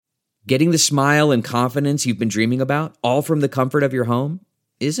Getting the smile and confidence you've been dreaming about, all from the comfort of your home,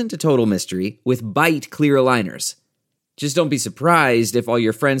 isn't a total mystery with Bite clear aligners. Just don't be surprised if all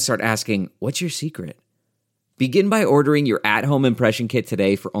your friends start asking, "What's your secret?" Begin by ordering your at-home impression kit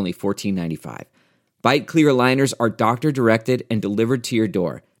today for only $14.95. Bite clear aligners are doctor-directed and delivered to your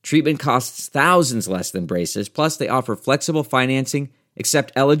door. Treatment costs thousands less than braces, plus they offer flexible financing,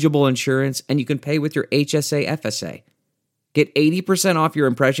 accept eligible insurance, and you can pay with your HSA FSA. Get 80% off your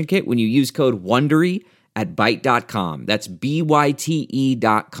impression kit when you use code WONDERY at Byte.com. That's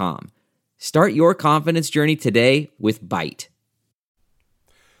BYTE.com. Start your confidence journey today with Byte.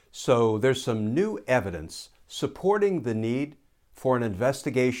 So there's some new evidence supporting the need for an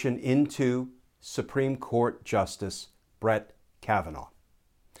investigation into Supreme Court Justice Brett Kavanaugh.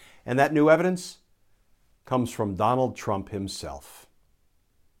 And that new evidence comes from Donald Trump himself.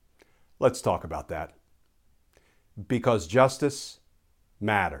 Let's talk about that. Because justice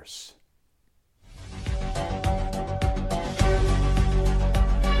matters.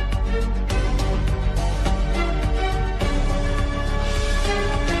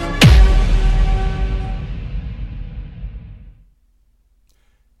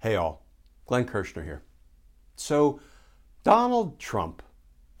 Hey all, Glenn Kirshner here. So Donald Trump,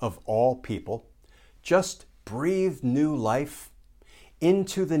 of all people, just breathed new life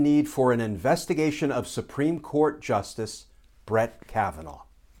into the need for an investigation of Supreme Court Justice Brett Kavanaugh.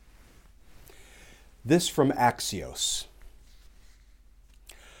 This from Axios.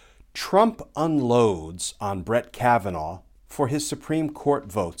 Trump unloads on Brett Kavanaugh for his Supreme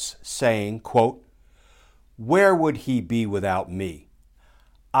Court votes, saying, quote, "Where would he be without me?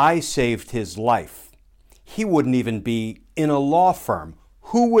 I saved his life. He wouldn't even be in a law firm.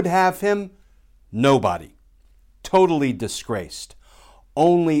 Who would have him? Nobody. Totally disgraced.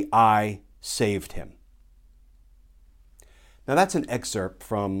 Only I saved him." Now that's an excerpt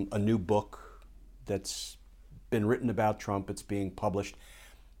from a new book that's been written about Trump. It's being published.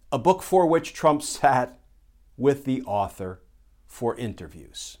 A book for which Trump sat with the author for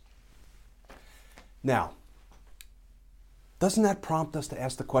interviews. Now, doesn't that prompt us to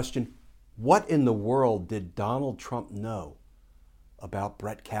ask the question, what in the world did Donald Trump know about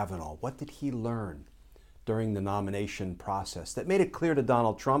Brett Kavanaugh? What did he learn during the nomination process that made it clear to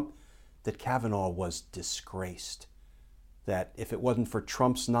Donald Trump that Kavanaugh was disgraced? That if it wasn't for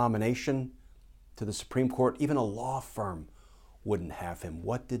Trump's nomination to the Supreme Court, even a law firm wouldn't have him.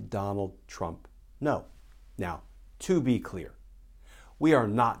 What did Donald Trump know? Now, to be clear, we are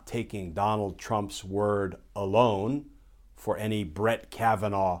not taking Donald Trump's word alone for any Brett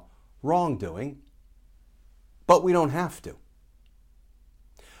Kavanaugh wrongdoing, but we don't have to.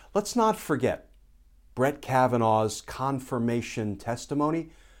 Let's not forget Brett Kavanaugh's confirmation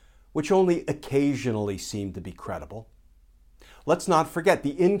testimony, which only occasionally seemed to be credible. Let's not forget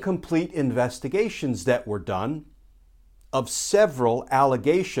the incomplete investigations that were done of several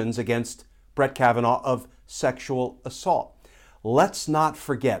allegations against Brett Kavanaugh of sexual assault. Let's not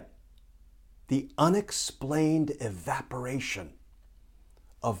forget the unexplained evaporation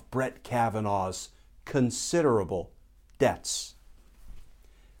of Brett Kavanaugh's considerable debts.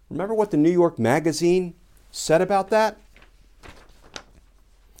 Remember what the New York Magazine said about that?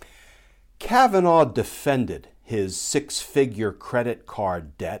 Kavanaugh defended his six-figure credit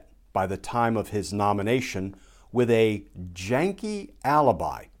card debt by the time of his nomination with a janky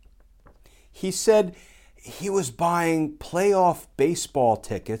alibi. He said he was buying playoff baseball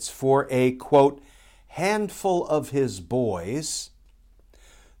tickets for a, quote, handful of his boys,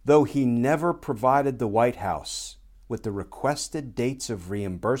 though he never provided the White House with the requested dates of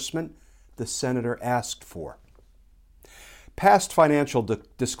reimbursement the senator asked for. Past financial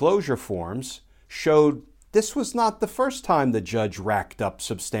disclosure forms showed this was not the first time the judge racked up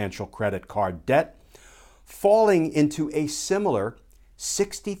substantial credit card debt, falling into a similar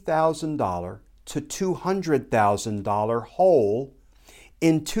 $60,000 to $200,000 hole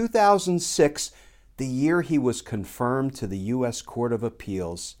in 2006, the year he was confirmed to the U.S. Court of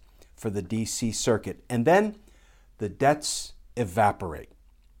Appeals for the D.C. Circuit. And then the debts evaporate.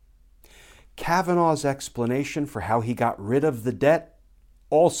 Kavanaugh's explanation for how he got rid of the debt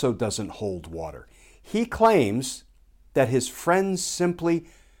also doesn't hold water. He claims that his friends simply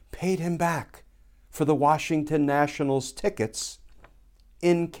paid him back for the Washington Nationals tickets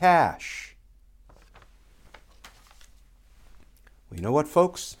in cash. Well, you know what,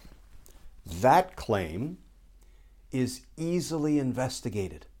 folks? That claim is easily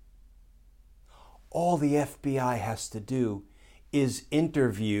investigated. All the FBI has to do is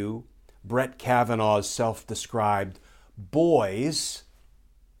interview Brett Kavanaugh's self-described boys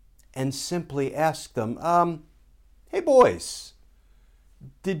and simply ask them, hey boys,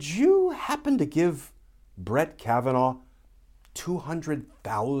 Did you happen to give Brett Kavanaugh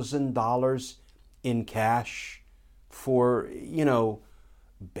 $200,000 in cash for,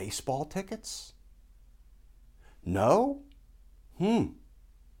 baseball tickets? No? Well,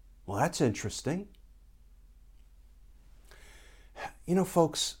 that's interesting.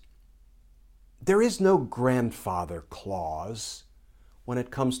 Folks, there is no grandfather clause when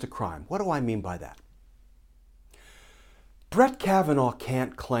it comes to crime. What do I mean by that? Brett Kavanaugh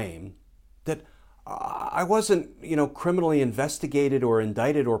can't claim that I wasn't, criminally investigated or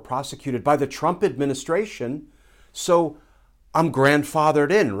indicted or prosecuted by the Trump administration, so I'm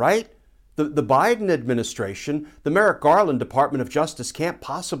grandfathered in, right? The Biden administration, the Merrick Garland Department of Justice can't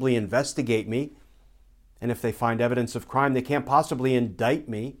possibly investigate me. And if they find evidence of crime, they can't possibly indict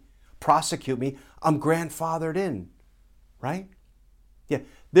me, prosecute me. I'm grandfathered in, right? Yeah,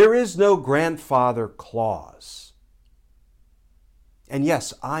 there is no grandfather clause. And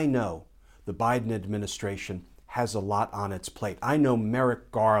yes, I know the Biden administration has a lot on its plate. I know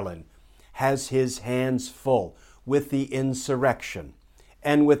Merrick Garland has his hands full with the insurrection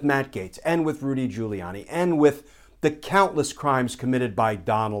and with Matt Gaetz and with Rudy Giuliani and with the countless crimes committed by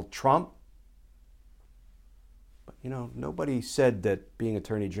Donald Trump. But, nobody said that being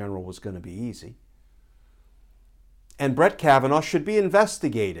Attorney General was going to be easy. And Brett Kavanaugh should be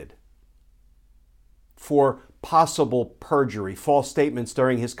investigated for possible perjury, false statements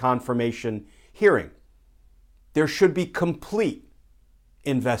during his confirmation hearing. There should be complete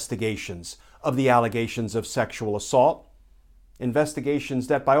investigations of the allegations of sexual assault, investigations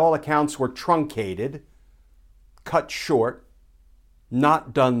that by all accounts were truncated, cut short,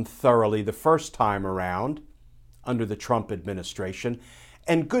 not done thoroughly the first time around under the Trump administration,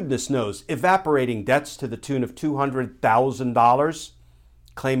 and goodness knows, evaporating debts to the tune of $200,000,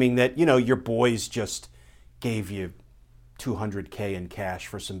 claiming that, your boys just gave you $200K in cash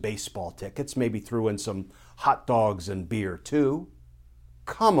for some baseball tickets, maybe threw in some hot dogs and beer too.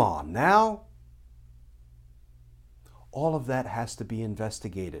 Come on now. All of that has to be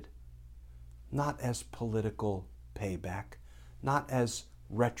investigated, not as political payback, not as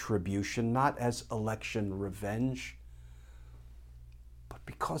retribution, not as election revenge, but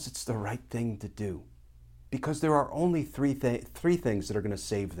because it's the right thing to do. Because there are only three things that are going to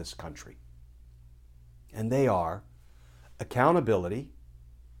save this country. And they are accountability,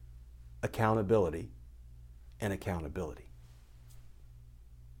 accountability, and accountability.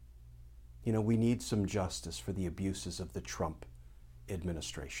 We need some justice for the abuses of the Trump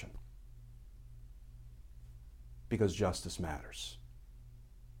administration. Because justice matters.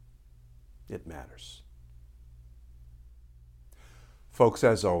 It matters. Folks,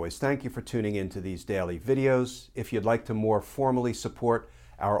 as always, thank you for tuning into these daily videos. If you'd like to more formally support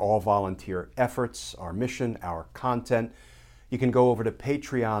our all-volunteer efforts, our mission, our content, you can go over to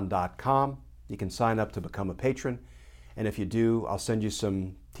patreon.com. You can sign up to become a patron. And if you do, I'll send you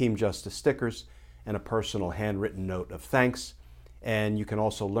some Team Justice stickers and a personal handwritten note of thanks. And you can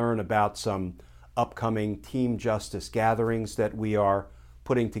also learn about some upcoming Team Justice gatherings that we are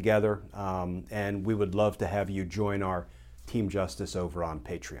putting together. And we would love to have you join our Team Justice over on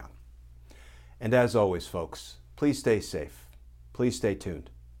Patreon. And as always, folks, please stay safe. Please stay tuned.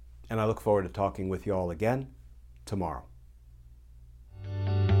 And I look forward to talking with you all again tomorrow.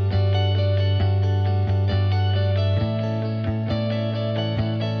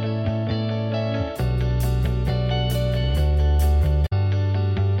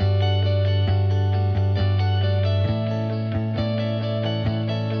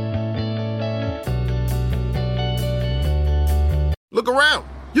 Look around.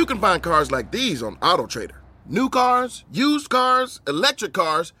 You can find cars like these on AutoTrader. New cars, used cars, electric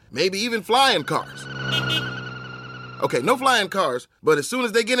cars, maybe even flying cars. Okay, no flying cars, but as soon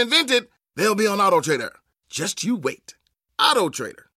as they get invented, they'll be on AutoTrader. Just you wait. AutoTrader.